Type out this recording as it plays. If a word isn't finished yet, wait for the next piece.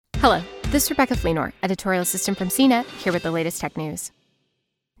Hello, this is Rebecca Fleenor, editorial assistant from CNET, here with the latest tech news.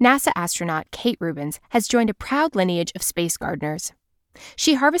 NASA astronaut Kate Rubins has joined a proud lineage of space gardeners.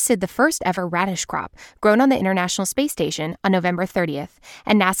 She harvested the first ever radish crop grown on the International Space Station on November 30th,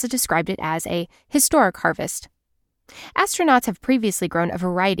 and NASA described it as a historic harvest. Astronauts have previously grown a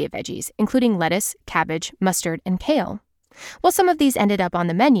variety of veggies, including lettuce, cabbage, mustard, and kale. While some of these ended up on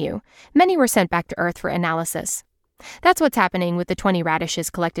the menu, many were sent back to Earth for analysis. That's what's happening with the 20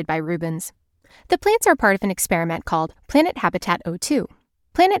 radishes collected by Rubins. The plants are part of an experiment called Planet Habitat 02.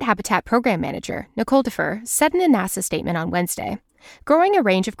 Planet Habitat Program Manager Nicole Defer said in a NASA statement on Wednesday, "Growing a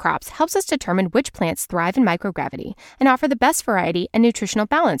range of crops helps us determine which plants thrive in microgravity and offer the best variety and nutritional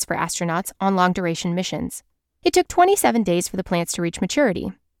balance for astronauts on long-duration missions." It took 27 days for the plants to reach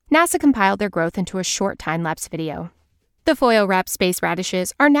maturity. NASA compiled their growth into a short time-lapse video. The foil-wrapped space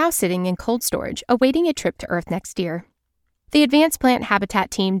radishes are now sitting in cold storage, awaiting a trip to Earth next year. The Advanced Plant Habitat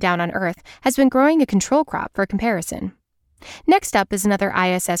team down on Earth has been growing a control crop for comparison. Next up is another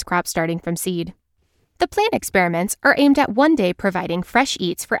ISS crop starting from seed. The plant experiments are aimed at one day providing fresh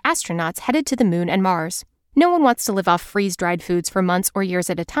eats for astronauts headed to the Moon and Mars. No one wants to live off freeze-dried foods for months or years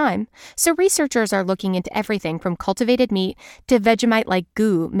at a time, so researchers are looking into everything from cultivated meat to Vegemite-like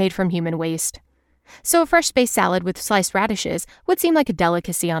goo made from human waste. So a fresh space salad with sliced radishes would seem like a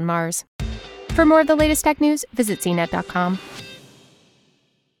delicacy on Mars. For more of the latest tech news, visit cnet.com.